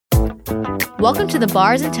Welcome to the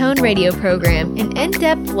Bars and Tone radio program, an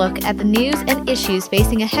in-depth look at the news and issues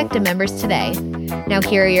facing AHECTA members today. Now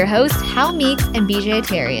here are your hosts, Hal Meeks and BJ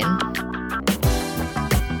Atarian.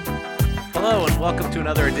 Hello and welcome to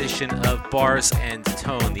another edition of Bars and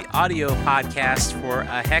Tone, the audio podcast for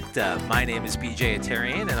AHECTA. My name is BJ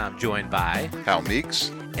Atarian and I'm joined by Hal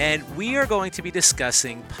Meeks. And we are going to be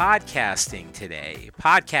discussing podcasting today.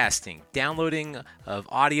 Podcasting, downloading of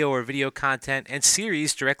audio or video content and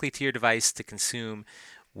series directly to your device to consume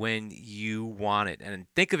when you want it. And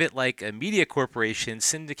think of it like a media corporation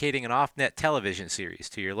syndicating an off-net television series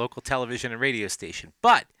to your local television and radio station.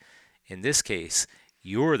 But in this case,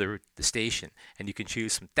 you're the station, and you can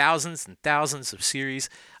choose from thousands and thousands of series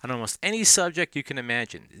on almost any subject you can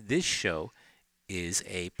imagine. This show is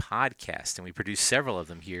a podcast, and we produce several of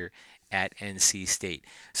them here at NC State.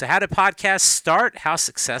 So how did podcasts start? How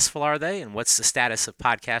successful are they? And what's the status of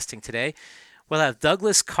podcasting today? We'll have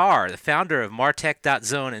Douglas Carr, the founder of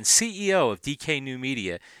Martech.Zone and CEO of DK New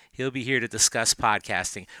Media. He'll be here to discuss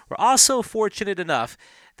podcasting. We're also fortunate enough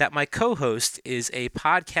that my co-host is a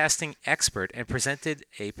podcasting expert and presented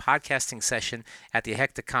a podcasting session at the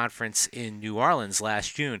AHECTA conference in New Orleans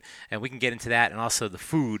last June. And we can get into that and also the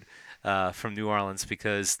food from New Orleans,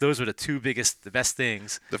 because those were the best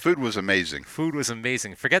things. The food was amazing. Food was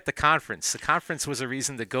amazing. Forget the conference. The conference was a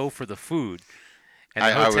reason to go for the food and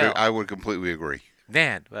the hotel. I would completely agree.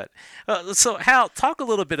 Man, but so Hal, talk a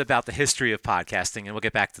little bit about the history of podcasting, and we'll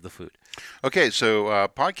get back to the food. Okay, so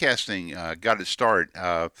podcasting got its start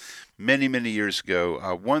many, many years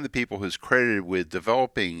ago. One of the people who's credited with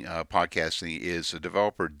developing podcasting is a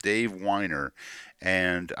developer, Dave Winer.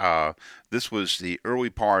 And this was the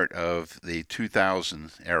early part of the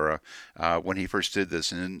 2000 era when he first did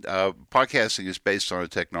this. And podcasting is based on a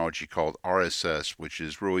technology called RSS, which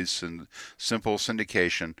is really simple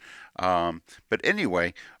syndication. But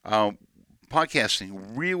anyway,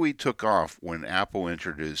 podcasting really took off when Apple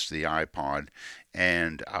introduced the iPod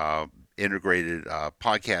and integrated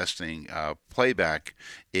podcasting playback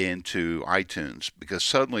into iTunes, because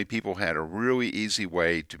suddenly people had a really easy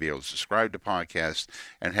way to be able to subscribe to podcasts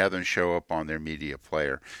and have them show up on their media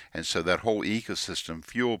player. And so that whole ecosystem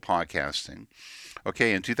fueled podcasting.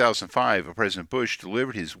 Okay, in 2005, President Bush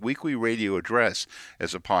delivered his weekly radio address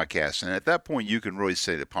as a podcast, and at that point, you can really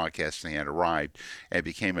say that podcasting had arrived and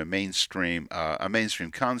became a mainstream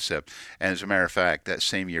concept. And as a matter of fact, that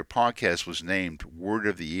same year, podcast was named Word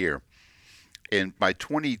of the Year. And by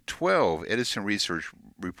 2012, Edison Research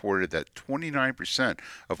reported that 29%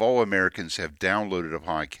 of all Americans have downloaded a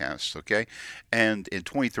podcast, okay? And in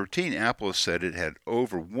 2013, Apple said it had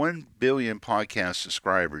over 1 billion podcast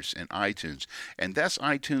subscribers in iTunes. And that's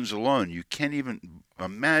iTunes alone. You can't even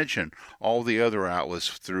imagine all the other outlets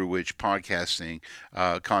through which podcasting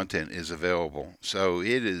content is available. So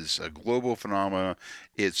it is a global phenomenon.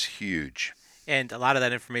 It's huge. And a lot of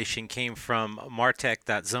that information came from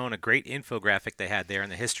Martech.Zone, a great infographic they had there in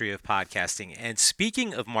the history of podcasting. And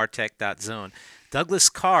speaking of Martech.Zone, Douglas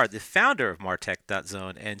Carr, the founder of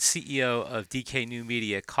Martech.Zone and CEO of DK New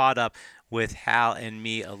Media, caught up with Hal and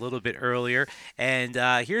me a little bit earlier. And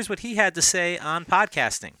here's what he had to say on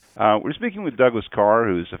podcasting. We're speaking with Douglas Carr,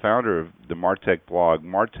 who is the founder of the Martech blog,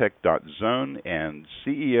 Martech.Zone, and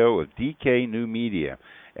CEO of DK New Media.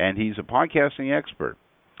 And he's a podcasting expert.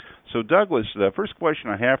 So, Douglas, the first question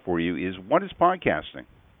I have for you is, what is podcasting?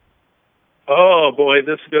 Oh, boy,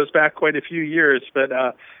 this goes back quite a few years. But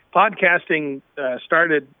podcasting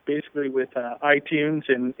started basically with iTunes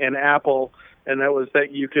and Apple, and that was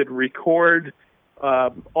that you could record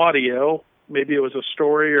audio. Maybe it was a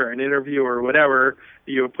story or an interview or whatever.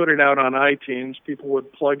 You would put it out on iTunes. People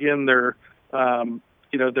would plug in their iPhone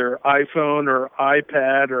or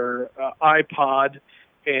iPad or iPod,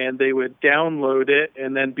 and they would download it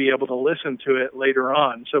and then be able to listen to it later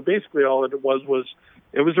on. So basically all it was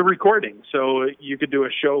a recording. So you could do a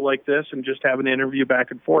show like this and just have an interview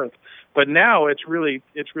back and forth. But now it's really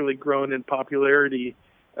grown in popularity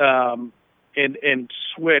and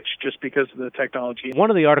switched just because of the technology.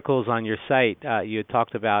 One of the articles on your site, you had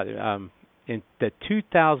talked about that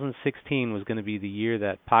 2016 was going to be the year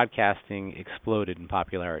that podcasting exploded in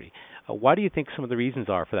popularity. Why do you think some of the reasons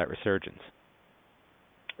are for that resurgence?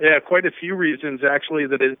 Yeah, quite a few reasons actually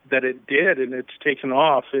that it did, and it's taken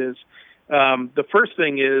off. Is the first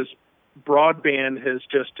thing is broadband has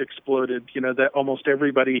just exploded. You know, that almost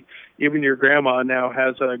everybody, even your grandma, now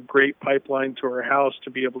has a great pipeline to her house to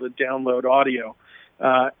be able to download audio.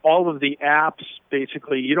 All of the apps,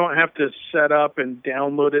 basically, you don't have to set up and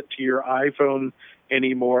download it to your iPhone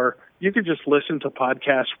anymore. You can just listen to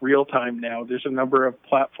podcasts real time now. There's a number of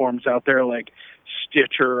platforms out there like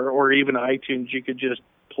Stitcher or even iTunes. You could just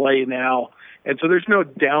play now. And so there's no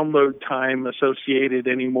download time associated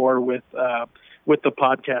anymore with the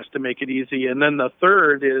podcast to make it easy. And then the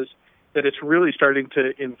third is that it's really starting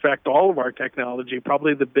to infect all of our technology.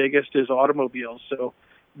 Probably the biggest is automobiles. So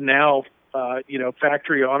now,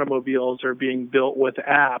 factory automobiles are being built with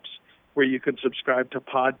apps where you can subscribe to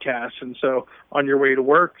podcasts. And so on your way to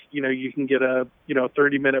work, you can get a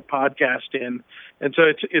 30-minute podcast in. And so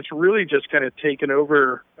it's really just kind of taken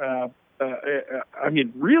over,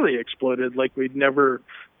 really exploded like we'd never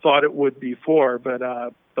thought it would before. But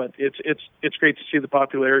it's great to see the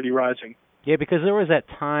popularity rising. Yeah, because there was that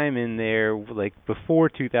time in there, like before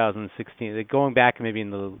 2016, going back maybe in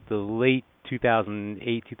the late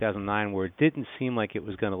 2008, 2009, where it didn't seem like it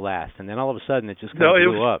was going to last, and then all of a sudden it just kind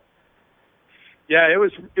of blew up. Yeah, it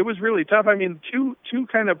was really tough. I mean, two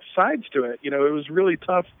kind of sides to it. It was really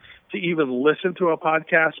tough to even listen to a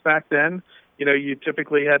podcast back then. You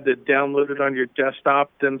typically had to download it on your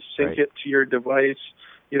desktop, then sync it to your device,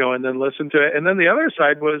 and then listen to it. And then the other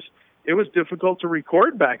side was, it was difficult to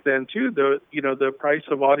record back then too. The price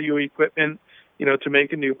of audio equipment, to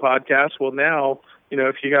make a new podcast. Well, now,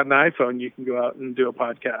 if you got an iPhone, you can go out and do a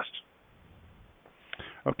podcast.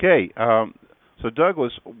 Okay. So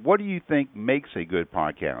Douglas, what do you think makes a good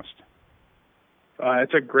podcast?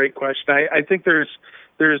 It's a great question. I think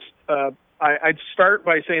I'd start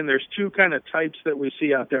by saying there's two kind of types that we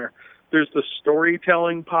see out there. There's the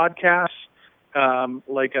storytelling podcasts,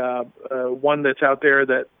 like one that's out there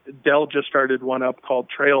that Dell just started one up called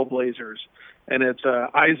Trailblazers. And it's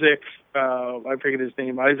Isaac, I forget his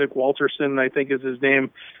name, Isaac Walterson, I think is his name.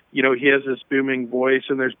 He has this booming voice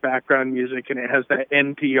and there's background music and it has that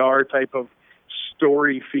NPR type of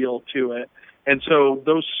story feel to it. And so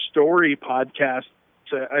those story podcasts,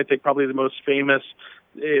 I think probably the most famous,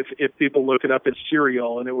 if people look it up, is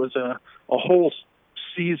Serial. And it was a whole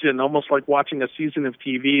season, almost like watching a season of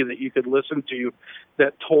TV that you could listen to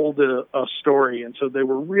that told a story. And so they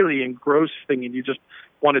were really engrossing and you just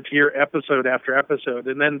wanted to hear episode after episode.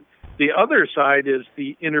 And then the other side is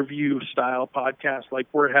the interview style podcast like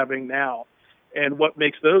we're having now. And what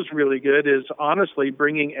makes those really good is honestly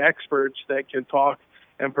bringing experts that can talk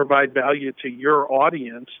and provide value to your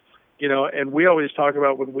audience. And we always talk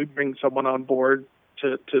about when we bring someone on board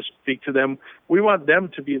to speak to them, we want them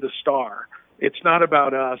to be the star. It's not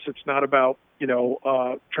about us. It's not about,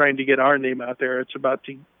 trying to get our name out there. It's about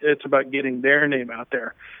getting their name out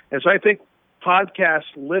there. And so I think podcast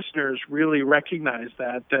listeners really recognize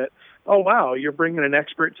that, oh, wow, you're bringing an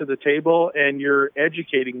expert to the table and you're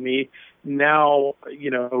educating me. Now,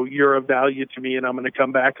 you're of value to me and I'm going to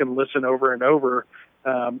come back and listen over and over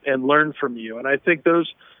and learn from you. And I think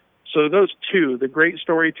those two, the great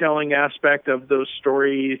storytelling aspect of those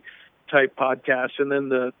story type podcasts and then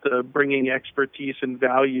the bringing expertise and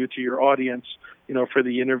value to your audience, for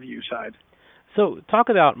the interview side. So talk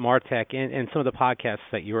about Martech and some of the podcasts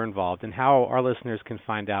that you're involved in, how our listeners can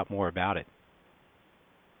find out more about it.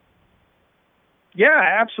 Yeah,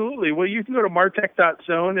 absolutely. Well, you can go to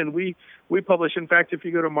martech.zone and we publish, in fact, if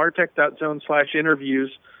you go to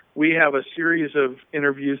martech.zone/interviews, we have a series of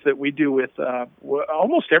interviews that we do with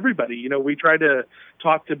almost everybody. We try to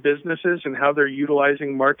talk to businesses and how they're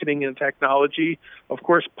utilizing marketing and technology. Of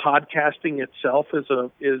course, podcasting itself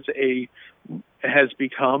has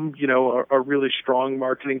become, a really strong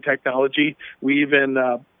marketing technology. We even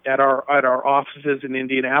at our offices in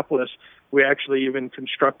Indianapolis, we actually even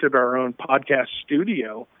constructed our own podcast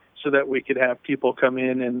studio so that we could have people come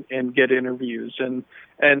in and get interviews. And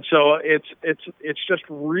so it's just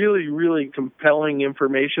really, really compelling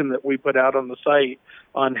information that we put out on the site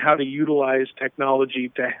on how to utilize technology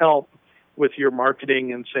to help with your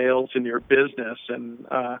marketing and sales and your business. And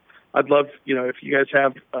I'd love, if you guys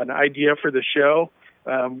have an idea for the show,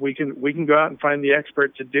 we can go out and find the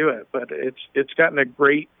expert to do it. But it's gotten a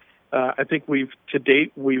great, I think we've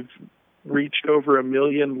reached over 1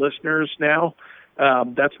 million listeners now.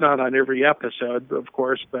 That's not on every episode, of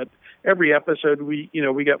course, but every episode we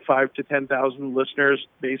get 5,000 to 10,000 listeners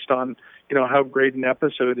based on, how great an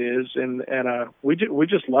episode is. And we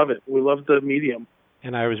just love it. We love the medium.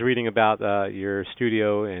 And I was reading about your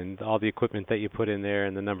studio and all the equipment that you put in there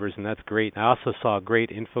and the numbers, and that's great. I also saw a great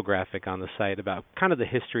infographic on the site about kind of the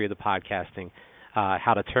history of the podcasting,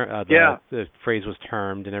 how the phrase was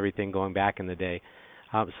termed and everything going back in the day.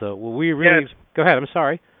 We really go ahead. I'm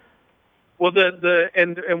sorry. Well,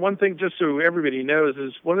 and one thing, just so everybody knows,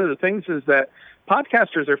 is one of the things is that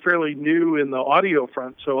podcasters are fairly new in the audio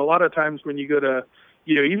front. So a lot of times when you go to,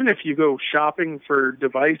 even if you go shopping for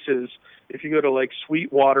devices, if you go to like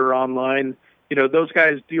Sweetwater online, those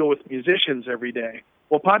guys deal with musicians every day.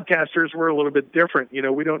 Well, podcasters, we're a little bit different.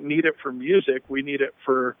 We don't need it for music. We need it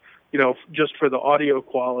for, just for the audio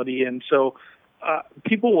quality. And so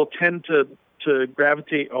people will tend to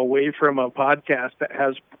gravitate away from a podcast that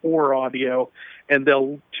has poor audio, and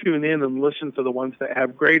they'll tune in and listen to the ones that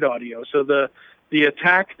have great audio. So the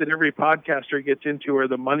attack that every podcaster gets into, or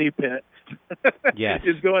the money pit, yes,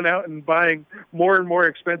 is going out and buying more and more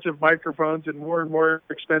expensive microphones and more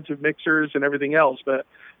expensive mixers and everything else. But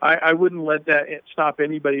I wouldn't let that stop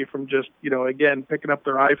anybody from just, again, picking up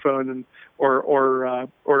their iPhone and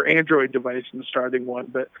or Android device and starting one.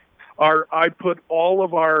 But I put all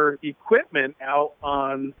of our equipment out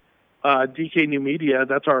on DK New Media.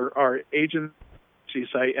 That's our agency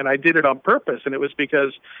site, and I did it on purpose. And it was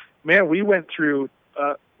because, man, we went through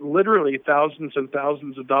literally thousands and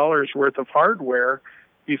thousands of dollars worth of hardware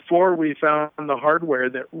before we found the hardware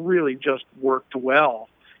that really just worked well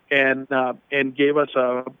and gave us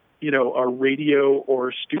a radio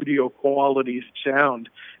or studio quality sound.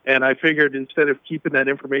 And I figured, instead of keeping that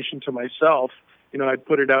information to myself, I'd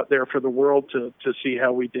put it out there for the world to see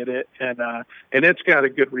how we did it, and it's got a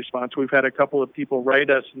good response. We've had a couple of people write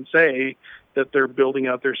us and say that they're building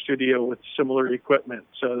out their studio with similar equipment,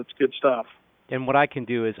 so it's good stuff. And what I can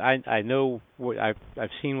do is, I know what I've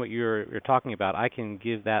seen what you're talking about. I can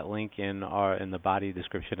give that link in the body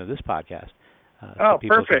description of this podcast. So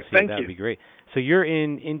people perfect! Can see Thank That'd you. be great. So you're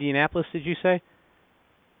in Indianapolis, did you say?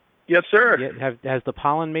 Yes, sir. Yeah, has the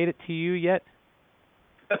pollen made it to you yet?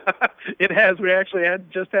 It has. We actually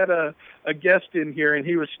just had a guest in here, and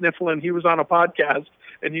he was sniffling. He was on a podcast,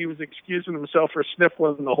 and he was excusing himself for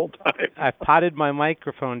sniffling the whole time. I've potted my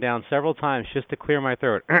microphone down several times just to clear my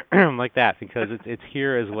throat, like that, because it's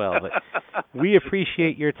here as well. But we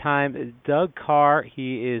appreciate your time. Doug Carr,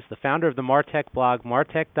 he is the founder of the Martech blog,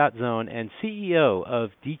 martech.zone, and CEO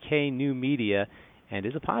of DK New Media, and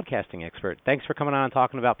is a podcasting expert. Thanks for coming on and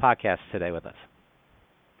talking about podcasts today with us.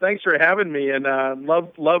 Thanks for having me, and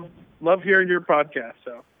love hearing your podcast.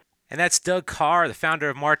 So. And that's Doug Carr, the founder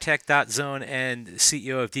of Martech.zone and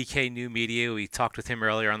CEO of DK New Media. We talked with him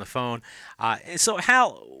earlier on the phone. So,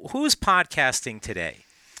 Hal, who's podcasting today?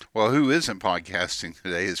 Well, who isn't podcasting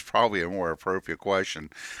today is probably a more appropriate question.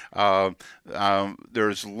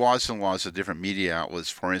 There's lots and lots of different media outlets.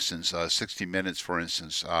 For instance, 60 Minutes, for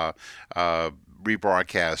instance,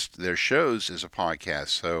 rebroadcast their shows as a podcast.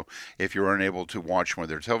 So if you're unable to watch one of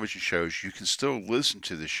their television shows, you can still listen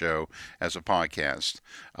to the show as a podcast.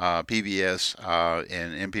 PBS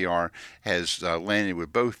and NPR has landed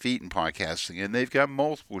with both feet in podcasting, and they've got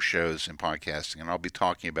multiple shows in podcasting, and I'll be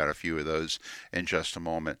talking about a few of those in just a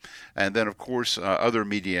moment. And then, of course, other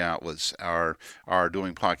media outlets are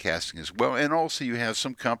doing podcasting as well, and also you have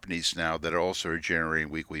some companies now that are also generating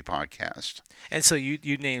weekly podcasts. And so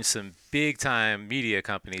you named some big-time media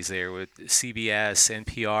companies there with CBS,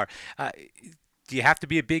 NPR. Do you have to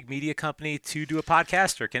be a big media company to do a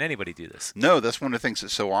podcast, or can anybody do this? No, that's one of the things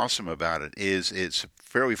that's so awesome about it is it's a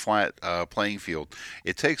fairly flat playing field.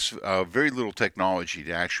 It takes very little technology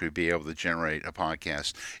to actually be able to generate a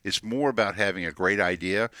podcast. It's more about having a great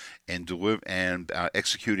idea and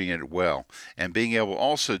executing it well, and being able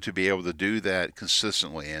also to be able to do that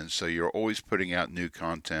consistently. And so you're always putting out new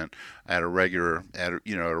content at a regular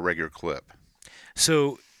clip.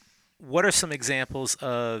 So, what are some examples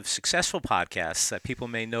of successful podcasts that people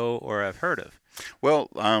may know or have heard of? Well,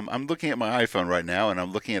 I'm looking at my iPhone right now, and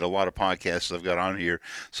I'm looking at a lot of podcasts I've got on here.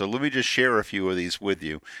 So let me just share a few of these with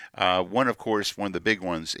you. One of the big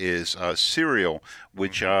ones is Serial,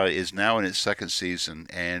 which is now in its second season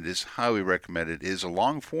and is highly recommended. It is a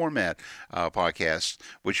long format podcast,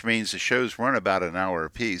 which means the shows run about an hour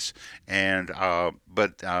apiece.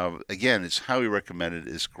 But again, it's highly recommended.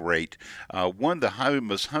 It's great. One of the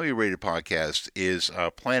most highly rated podcasts is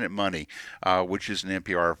Planet Money, which is an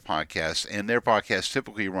NPR podcast, and their podcasts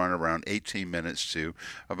typically run around 18 minutes to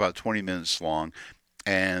about 20 minutes long,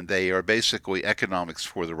 and they are basically economics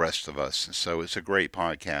for the rest of us. So it's a great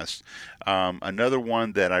podcast. Another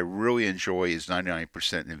one that I really enjoy is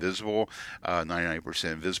 99% Invisible.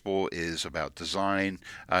 99% Invisible is about design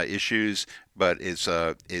issues, but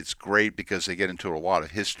it's great because they get into a lot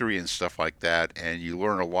of history and stuff like that, and you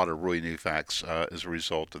learn a lot of really new facts as a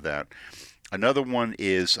result of that. Another one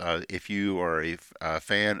is if you are a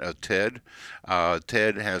fan of TED.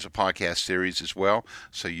 TED has a podcast series as well,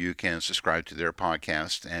 so you can subscribe to their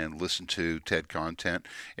podcast and listen to TED content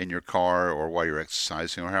in your car or while you're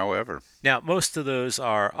exercising or however. Now, most of those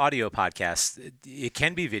are audio podcasts. It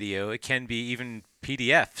can be video. It can be even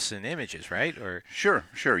PDFs and images, right? Or Sure.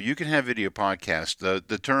 You can have video podcasts.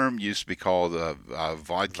 The term used to be called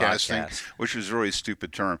vodcasting, Vodcast. which was a really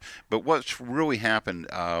stupid term. But what's really happened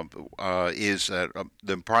is that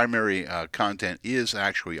the primary content is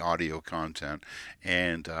actually audio content,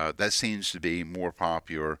 and that seems to be more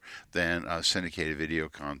popular than syndicated video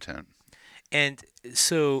content. And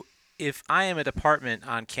so if I am a department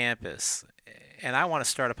on campus and I want to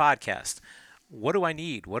start a podcast, what do I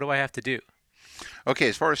need? What do I have to do? Okay,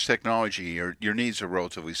 as far as technology, your needs are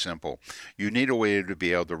relatively simple. You need a way to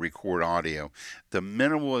be able to record audio. The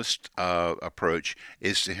minimalist approach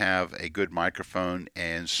is to have a good microphone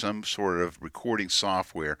and some sort of recording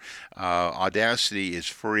software. Audacity is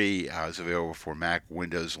free. It's available for Mac,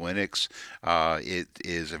 Windows, Linux. It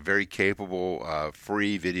is a very capable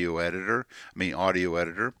free audio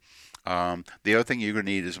editor. The other thing you're going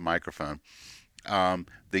to need is a microphone.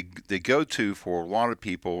 The go-to for a lot of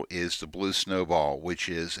people is the Blue Snowball, which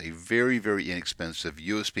is a very, very inexpensive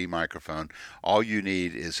USB microphone. All you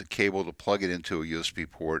need is a cable to plug it into a USB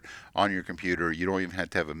port on your computer. You don't even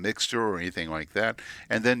have to have a mixer or anything like that.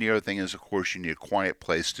 And then the other thing is, of course, you need a quiet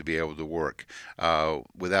place to be able to work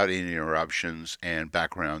without any interruptions and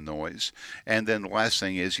background noise. And then the last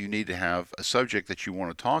thing is you need to have a subject that you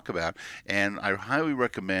want to talk about. And I highly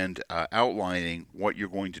recommend outlining what you're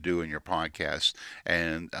going to do in your podcast,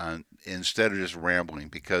 and instead of just rambling,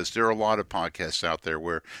 because there are a lot of podcasts out there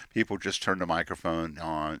where people just turn the microphone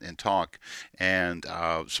on and talk, and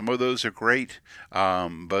some of those are great,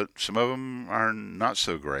 but some of them are not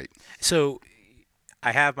so great. So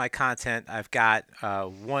I have my content. I've got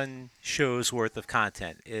one show's worth of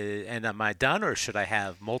content. And am I done, or should I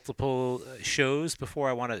have multiple shows before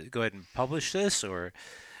I want to go ahead and publish this, or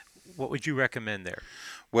what would you recommend there?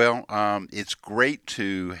 Well, it's great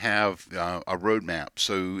to have a roadmap.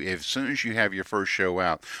 So as soon as you have your first show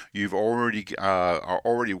out, you've already are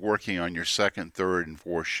already working on your second, third, and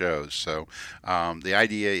fourth shows. So the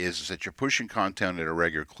idea is that you're pushing content at a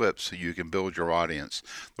regular clip so you can build your audience.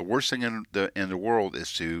 The worst thing in the world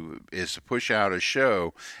is to push out a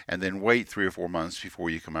show and then wait 3 or 4 months before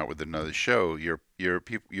you come out with another show. You're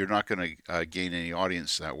not going to gain any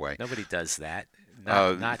audience that way. Nobody does that.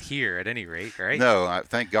 Not here, at any rate, right? No,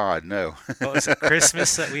 thank God, no. Well, it was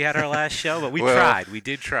Christmas that we had our last show, but we tried. We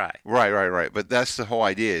did try. Right. But that's the whole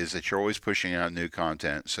idea, is that you're always pushing out new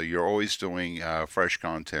content. So you're always doing fresh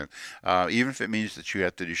content. Even if it means that you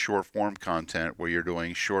have to do short-form content where you're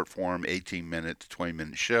doing short-form 18-minute to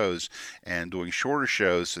 20-minute shows and doing shorter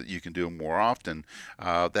shows so that you can do them more often,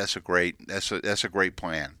 that's a great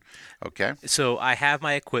plan. Okay? So I have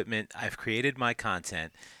my equipment. I've created my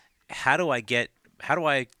content. How do I get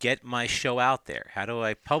my show out there? How do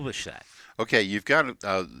I publish that? Okay, you've got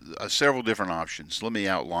several different options. Let me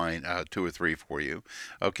outline 2 or 3 for you.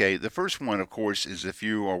 Okay, the first one, of course, is if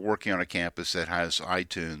you are working on a campus that has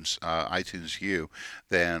iTunes U,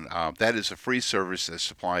 then that is a free service that's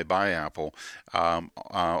supplied by Apple.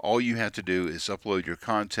 All you have to do is upload your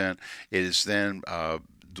content. It is then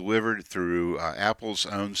delivered through Apple's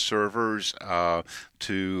own servers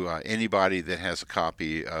to anybody that has a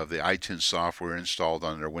copy of the iTunes software installed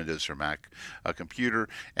on their Windows or Mac computer,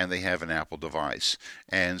 and they have an Apple device.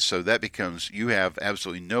 And so that becomes, you have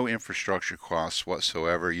absolutely no infrastructure costs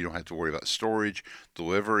whatsoever. You don't have to worry about storage,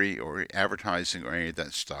 delivery, or advertising, or any of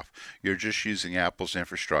that stuff. You're just using Apple's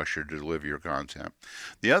infrastructure to deliver your content.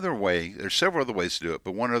 The other way, there's several other ways to do it,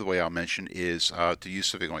 but one other way I'll mention is to use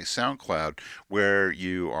something like SoundCloud, where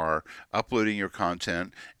you are uploading your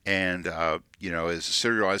content and as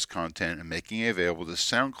serialized content and making it available to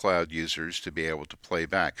SoundCloud users to be able to play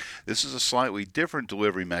back. This is a slightly different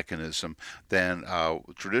delivery mechanism than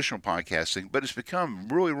traditional podcasting, but it's become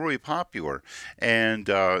really, really popular. And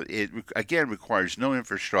it, again, requires no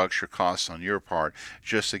infrastructure costs on your part,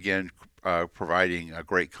 just, again, providing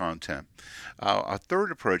great content. A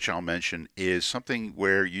third approach I'll mention is something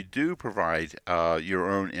where you do provide your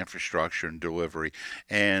own infrastructure and delivery,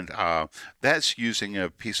 and that's using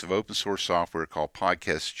a piece of open source software called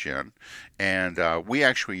PodcastGen, and we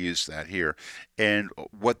actually use that here. And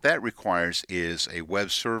what that requires is a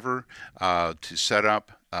web server to set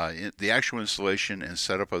up. The actual installation and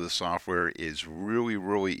setup of the software is really,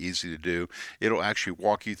 really easy to do. It'll actually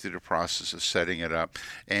walk you through the process of setting it up.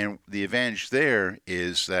 And the advantage there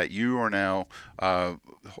is that you are now,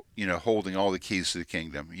 holding all the keys to the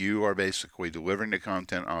kingdom. You are basically delivering the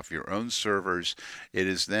content off your own servers. It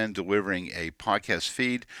is then delivering a podcast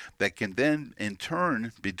feed that can then, in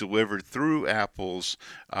turn, be delivered through Apple's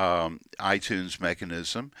iTunes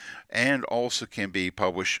mechanism, and also can be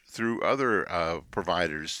published through other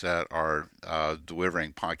providers that are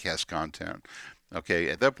delivering podcast content. Okay,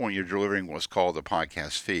 at that point, you're delivering what's called a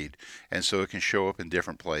podcast feed, and so it can show up in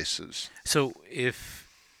different places. So if,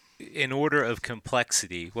 in order of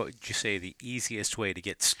complexity, what would you say the easiest way to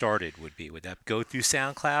get started would be? Would that go through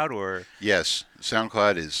SoundCloud or? Yes,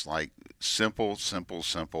 SoundCloud is like simple.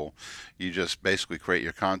 You just basically create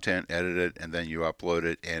your content, edit it, and then you upload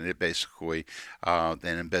it, and it basically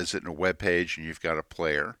then embeds it in a web page, and you've got a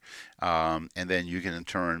player. And then you can in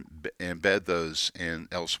turn embed those in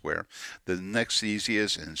elsewhere. The next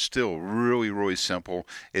easiest and still really simple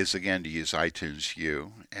is again to use iTunes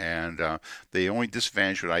U. And the only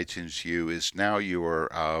disadvantage with iTunes U is now you're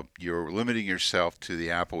limiting yourself to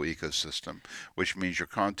the Apple ecosystem, which means your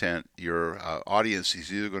content, your audience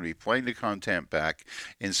is either going to be playing the content back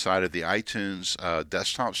inside of the iTunes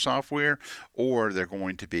desktop software, or they're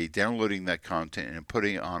going to be downloading that content and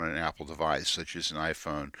putting it on an Apple device, such as an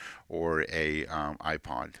iPhone or a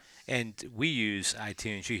iPod. And we use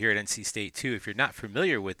iTunes U here at NC State too. If you're not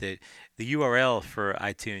familiar with it, the URL for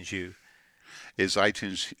iTunes U is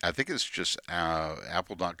iTunes. I think it's just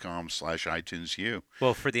apple.com/iTunes U.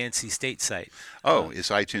 Well, for the NC State site. Oh, it's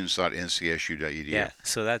itunes.ncsu.edu. Yeah,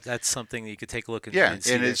 so that's something that you could take a look at. Yeah,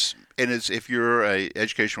 and it's if you're a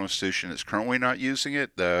educational institution that's currently not using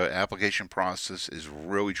it, the application process is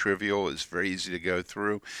really trivial. It's very easy to go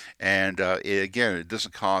through, and it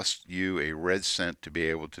doesn't cost you a red cent to be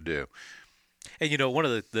able to do. And one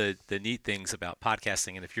of the neat things about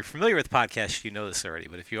podcasting, and if you're familiar with podcasts, you know this already,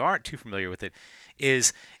 but if you aren't too familiar with it,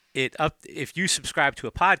 is if you subscribe to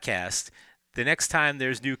a podcast, the next time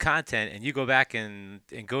there's new content and you go back and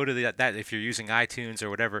go to that if you're using iTunes or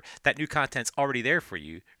whatever, that new content's already there for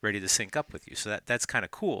you, ready to sync up with you. So that's kind of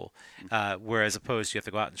cool. Whereas opposed, you have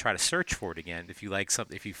to go out and try to search for it again. If you like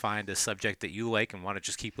something, if you find a subject that you like and want to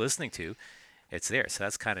just keep listening to, it's there. So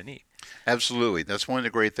that's kind of neat. Absolutely. That's one of the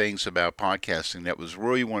great things about podcasting. That was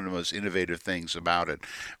really one of the most innovative things about it,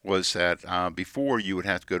 was that before you would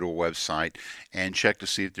have to go to a website and check to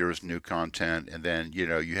see if there was new content, and then you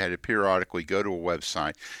had to periodically go to a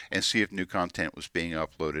website and see if new content was being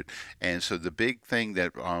uploaded. And so the big thing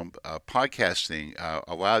that podcasting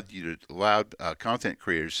allowed content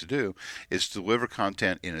creators to do is deliver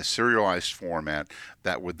content in a serialized format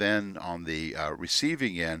that would then, on the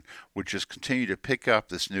receiving end, would just continue to pick up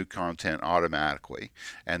this new content automatically.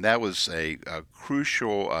 And that was a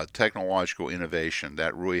crucial technological innovation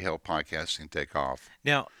that really helped podcasting take off.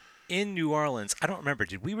 Now, in New Orleans, I don't remember,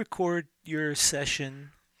 did we record your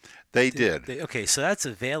session? They did. Okay, so that's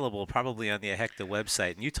available probably on the AHECTA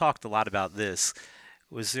website. And you talked a lot about this.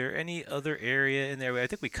 Was there any other area in there? I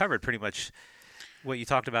think we covered pretty much what you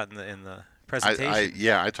talked about in the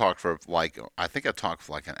presentation. I talked for I talked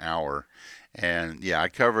for an hour. And I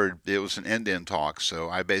covered, it was an end-to-end talk, so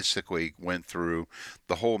I basically went through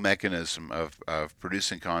the whole mechanism of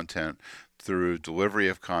producing content through delivery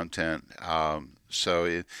of content. And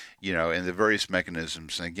the various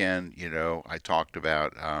mechanisms. And again, I talked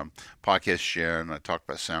about Podcast Gen, I talked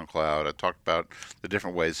about SoundCloud, I talked about the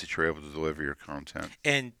different ways that you're able to deliver your content.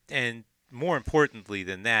 And more importantly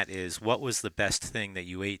than that is, what was the best thing that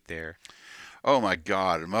you ate there? Oh my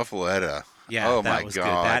God, muffaletta. Yeah, oh that my was God.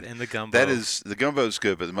 Good. That and the gumbo. The gumbo is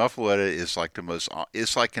good, but the muffaletta is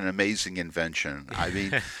it's like an amazing invention. I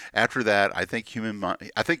mean, after that, I think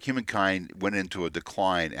humankind went into a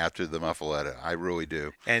decline after the muffaletta. I really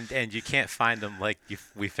do. And you can't find them like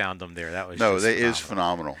we found them there. That was it is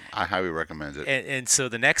phenomenal. I highly recommend it. And so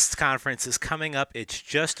the next conference is coming up. It's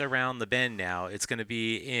just around the bend now. It's going to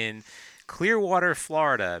be in Clearwater,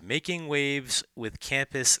 Florida, Making Waves with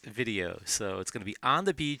Campus Video. So it's going to be on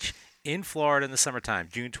the beach in Florida in the summertime,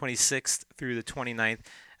 June 26th through the 29th.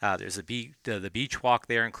 There's the beach walk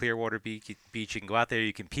there in Clearwater Beach. You can go out there,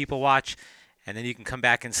 you can people watch, and then you can come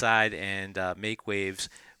back inside and make waves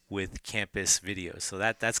with Campus Video. So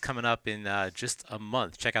that's coming up in just a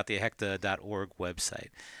month. Check out the ahecta.org website.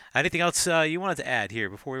 Anything else you wanted to add here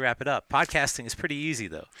before we wrap it up? Podcasting is pretty easy,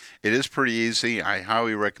 though. It is pretty easy. I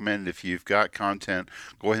highly recommend, if you've got content,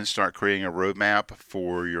 go ahead and start creating a roadmap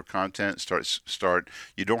for your content. Start.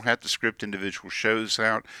 You don't have to script individual shows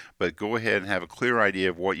out, but go ahead and have a clear idea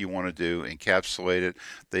of what you want to do, encapsulate it.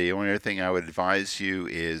 The only other thing I would advise you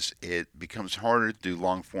is it becomes harder to do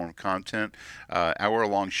long-form content.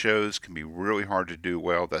 Hour-long shows can be really hard to do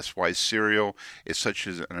well. That's why Serial is such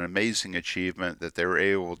an amazing achievement, that they were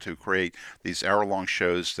able to create these hour-long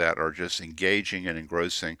shows that are just engaging and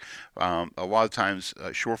engrossing. A lot of times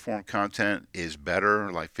short-form content is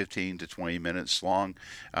better, like 15 to 20 minutes long,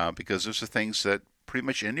 because those are things that pretty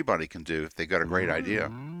much anybody can do if they got a great idea.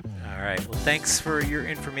 All right. Well, thanks for your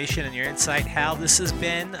information and your insight, Hal. This has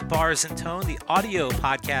been Bars and Tone, the audio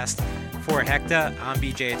podcast For Hecta, I'm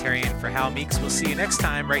BJ Atarian for Hal Meeks. We'll see you next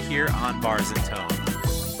time right here on Bars and Tone.